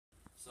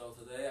So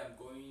today I'm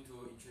going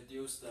to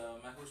introduce the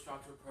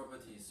microstructure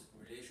properties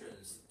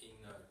relations in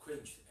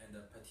clinch and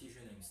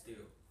partitioning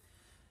steel.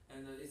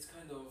 And it's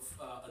kind of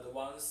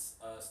advanced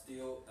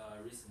steel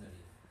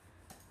recently.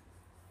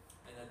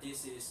 And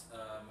this is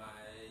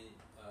my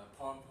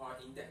PowerPoint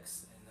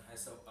index, and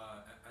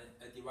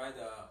I divide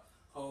the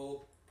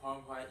whole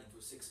PowerPoint into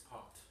 6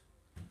 parts.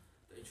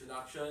 The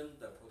introduction,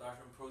 the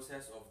production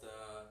process of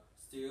the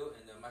steel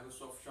and the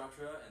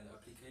microstructure and the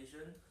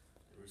application,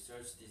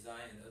 research,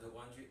 design, and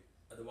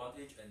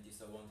advantage and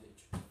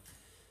disadvantage.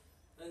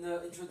 And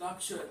the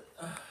introduction,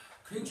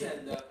 clinch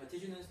and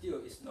partitioning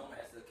steel is known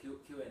as the Q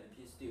and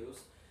P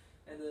steels,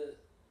 and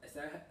as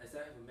I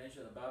have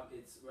mentioned above,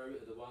 it's very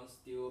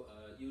advanced steel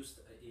used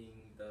in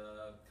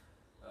the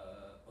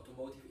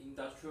automotive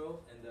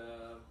industrial, and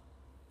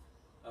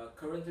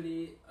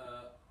currently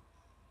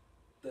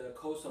the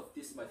cost of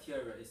this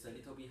material is a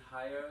little bit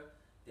higher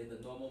than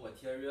the normal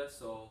material,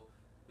 so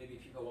maybe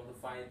people want to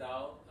find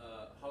out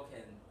how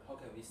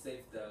can we save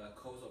the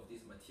cost of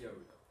this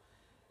material.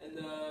 And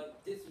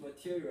this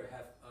material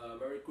have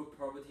very good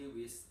property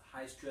with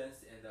high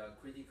strength and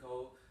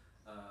critical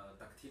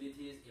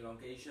ductility,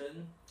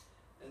 elongation,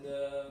 and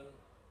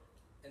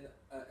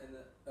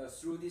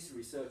through this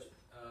research,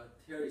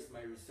 here is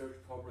my research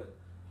problem.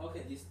 How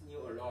can this new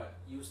alloy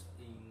used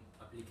in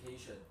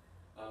application?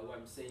 What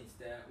I'm saying is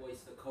that what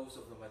is the cost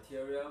of the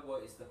material,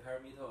 what is the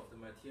parameter of the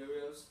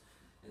materials,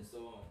 and so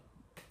on.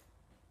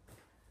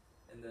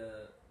 And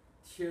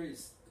here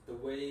is the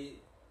way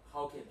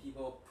how can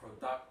people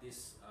product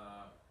these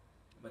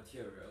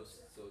materials.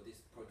 So this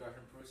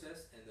production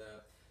process, and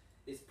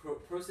it's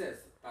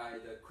processed by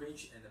the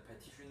clinch and the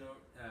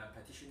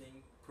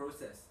partitioning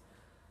process.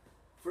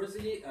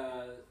 Firstly,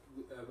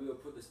 we will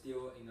put the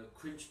steel in a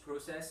clinch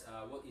process.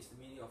 What is the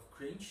meaning of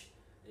clinch?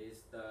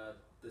 Is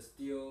the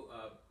steel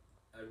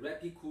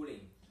rapid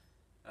cooling.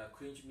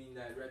 Clinch means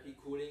that rapid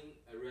cooling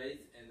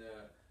rate, and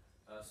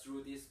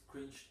through this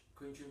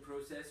clinching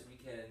process, we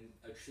can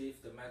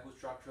achieve the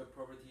microstructure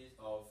properties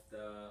of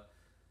the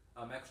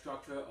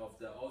microstructure of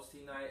the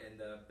austenite and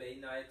the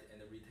bainite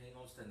and the retained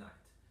austenite.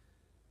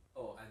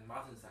 Oh, and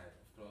martensite,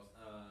 of course,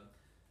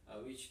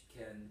 which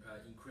can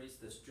increase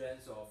the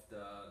strength of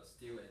the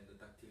steel and the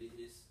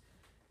ductilities.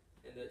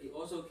 And it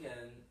also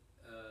can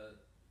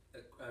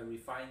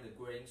refine the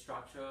grain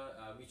structure,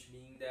 which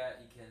means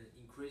that it can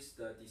increase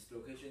the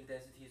dislocation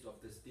densities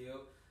of the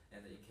steel,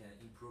 and it can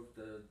improve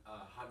the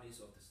hardness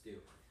of the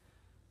steel.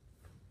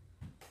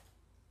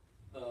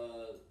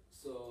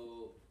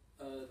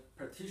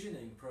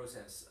 Partitioning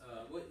process.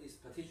 What is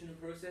partitioning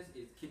process?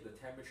 It keep the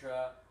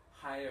temperature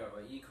higher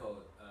or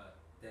equal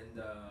than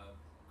the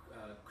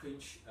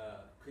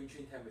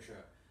clinching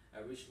temperature,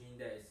 which means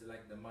that it's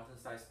like the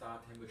martensite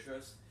style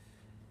temperatures.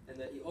 And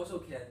it also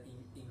can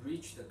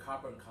enrich the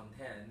carbon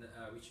content,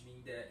 which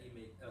means that it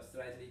may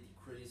slightly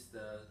decrease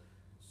the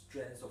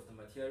strength of the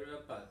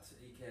material, but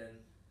it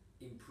can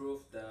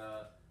improve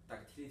the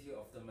ductility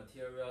of the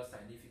material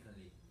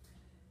significantly.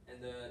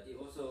 And it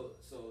also,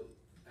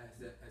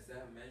 as I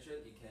have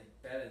mentioned, it can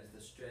balance the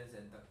strength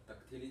and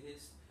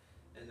ductilities,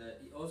 and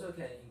it also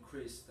can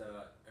increase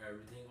the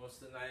retained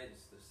austenite.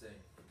 It's the same.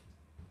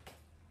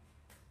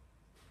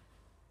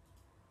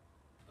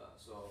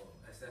 So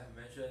as I have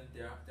mentioned,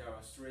 there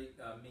are 3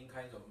 main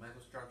kinds of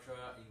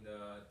microstructure in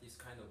this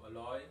kind of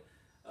alloy: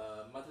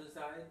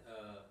 martensite,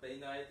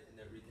 bainite, and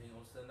the retained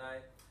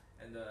austenite.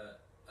 And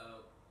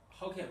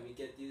how can we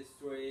get these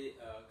 3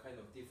 kind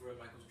of different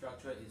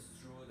microstructure? Is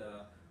through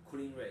the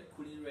cooling rate.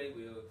 Cooling rate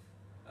will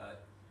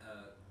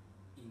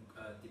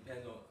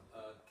depend on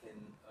can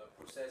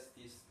process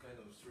this kind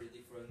of 3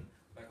 different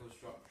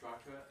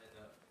microstructure. And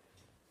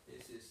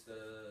this is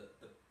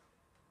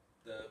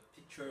the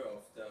picture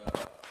of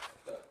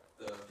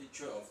the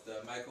picture of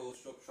the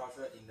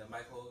microstructure in the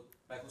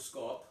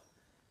microscope.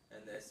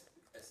 And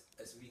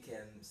as we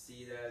can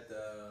see that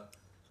the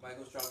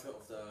microstructure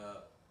of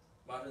the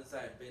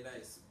martensite and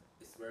bainite is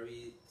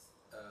very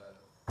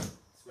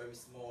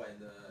small,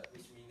 and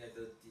which means that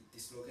the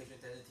dislocation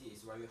density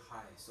is very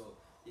high, so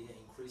it can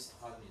increase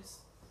hardness.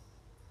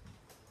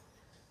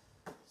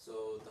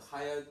 So the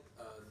higher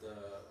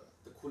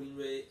the cooling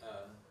rate,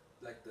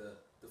 like the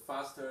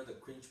faster the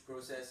clinch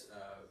process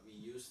we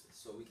use,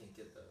 so we can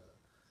get the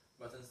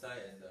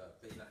martensite and the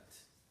bainite.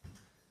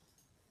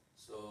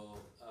 So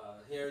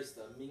here is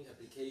the main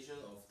application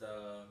of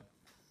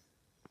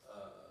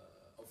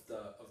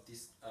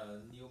these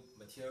new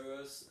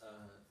materials.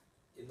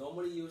 It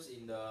normally used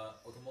in the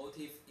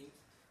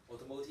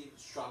automotive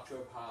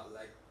structure part,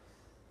 like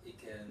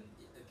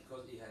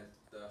because it has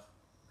the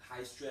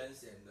high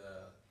strength and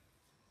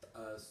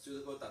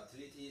suitable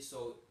ductility,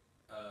 so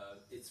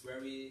it's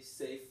very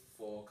safe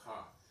for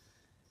car.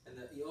 And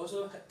it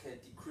also can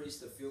decrease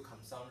the fuel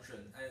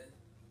consumption.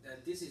 And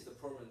this is the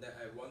problem that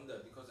I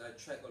wonder, because I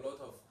check a lot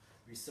of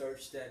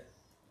research that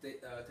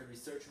the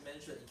research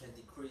mentioned it can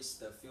decrease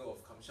the fuel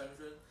of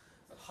consumption.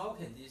 But how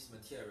can this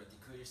material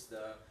decrease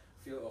the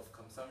fuel of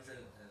consumption?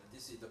 And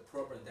this is the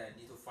problem that I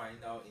need to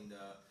find out in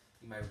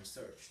my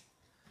research.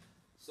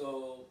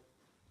 So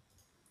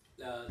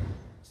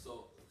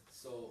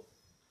So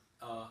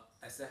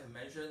as I have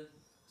mentioned,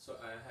 so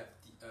I have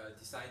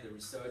designed the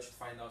research to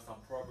find out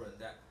some problem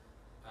that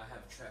I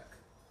have checked.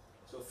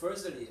 So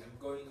firstly, I'm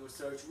going to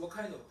research what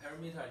kind of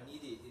parameter are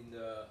needed in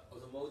the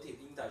automotive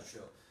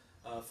industry.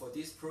 For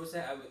this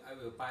process, I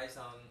will buy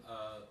some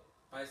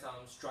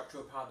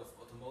structural part of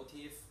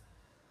automotive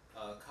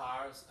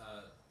cars.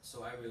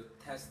 So I will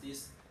test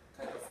this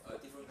kind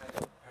of different kind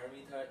of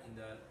parameter in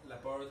the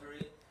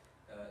laboratory.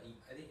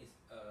 I think it's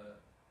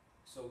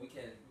so we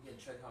can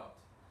check out.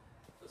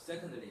 So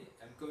secondly,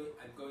 I'm going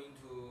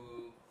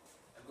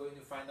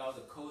to find out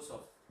the cost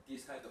of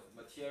this kind of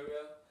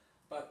material.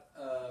 But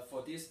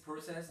for this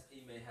process,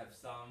 it may have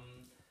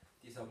some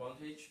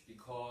disadvantage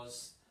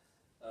because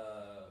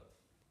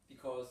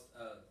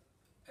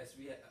as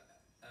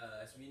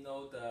we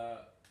know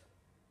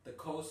the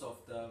cost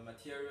of the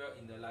material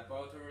in the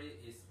laboratory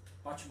is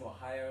much more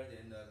higher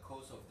than the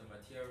cost of the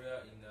material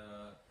in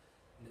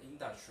the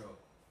industrial.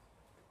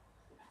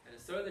 And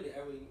thirdly,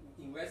 I will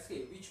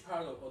investigate which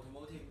part of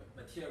automotive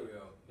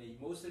material may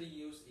mostly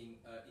used in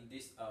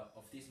this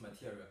of this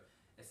material.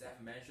 As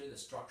I've mentioned, the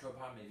structural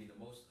part may be the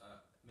most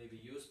may be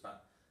used,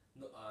 but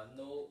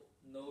no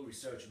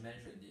research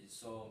mentioned this.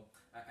 So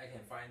I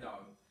can find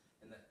out,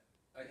 and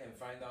I can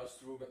find out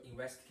through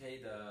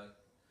investigate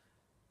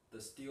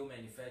the steel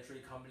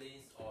manufacturing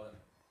companies or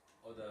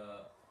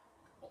the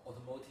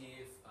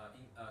automotive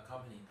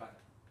company,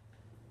 but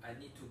I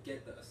need to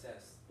get the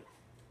access.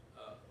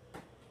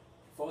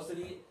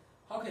 Fourthly,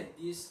 how can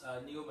this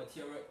new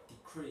material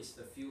decrease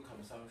the fuel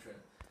consumption?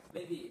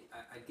 Maybe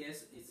I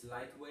guess it's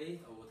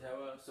lightweight or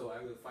whatever, so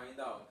I will find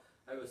out.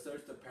 I will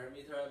search the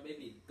parameter.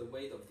 Maybe the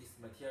weight of this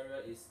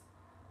material is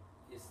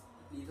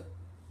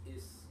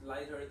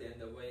lighter than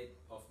the weight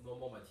of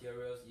normal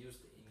materials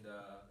used in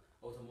the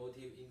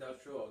automotive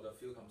industry or the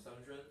fuel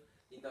consumption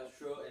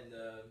industrial, and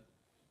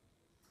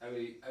I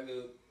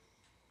will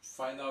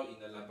find out in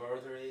the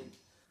laboratory.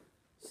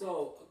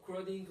 So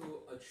according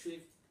to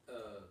achieve,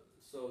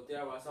 so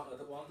there are some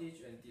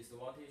advantage and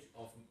disadvantage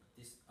of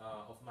this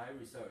of my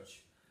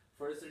research.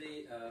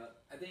 Firstly,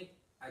 I think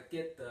I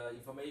get the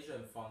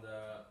information from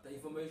the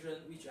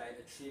information which I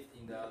achieved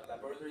in the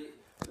laboratory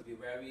to be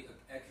very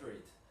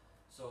accurate.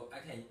 So I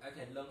can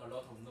learn a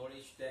lot of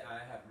knowledge that I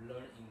have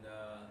learned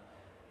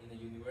in the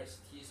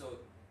university. So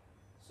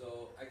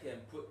I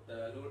can put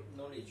the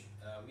knowledge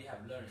we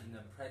have learned in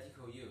a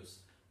practical use,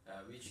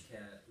 which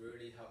can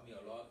really help me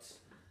a lot.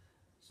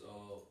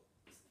 So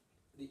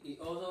it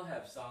also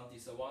have some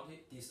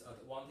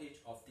disadvantage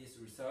of this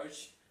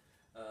research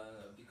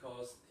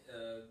because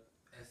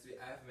as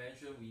I have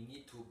mentioned, we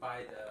need to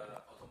buy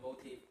the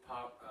automotive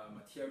part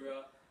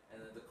material, and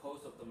the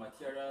cost of the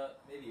material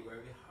may be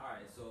very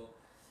high. So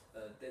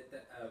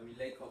we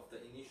lack of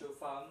the initial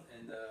fund,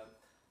 and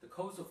the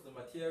cost of the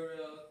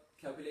material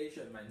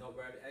calculation might not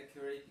very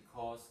accurate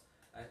because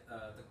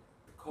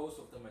the cost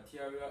of the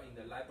material in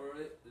the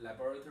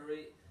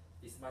laboratory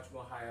is much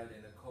more higher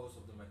than the cost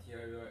of the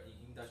material in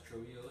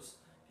industrial use,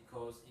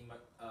 because in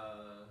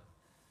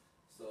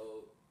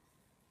so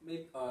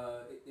maybe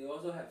it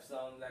also have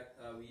some like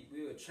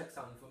we will check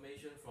some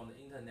information from the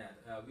internet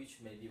which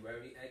may be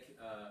very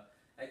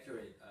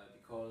accurate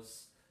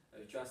because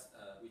we just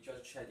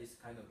check this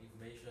kind of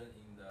information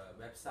in the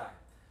website.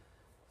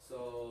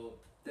 So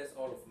that's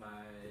all of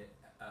my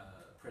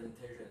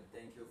presentation. Thank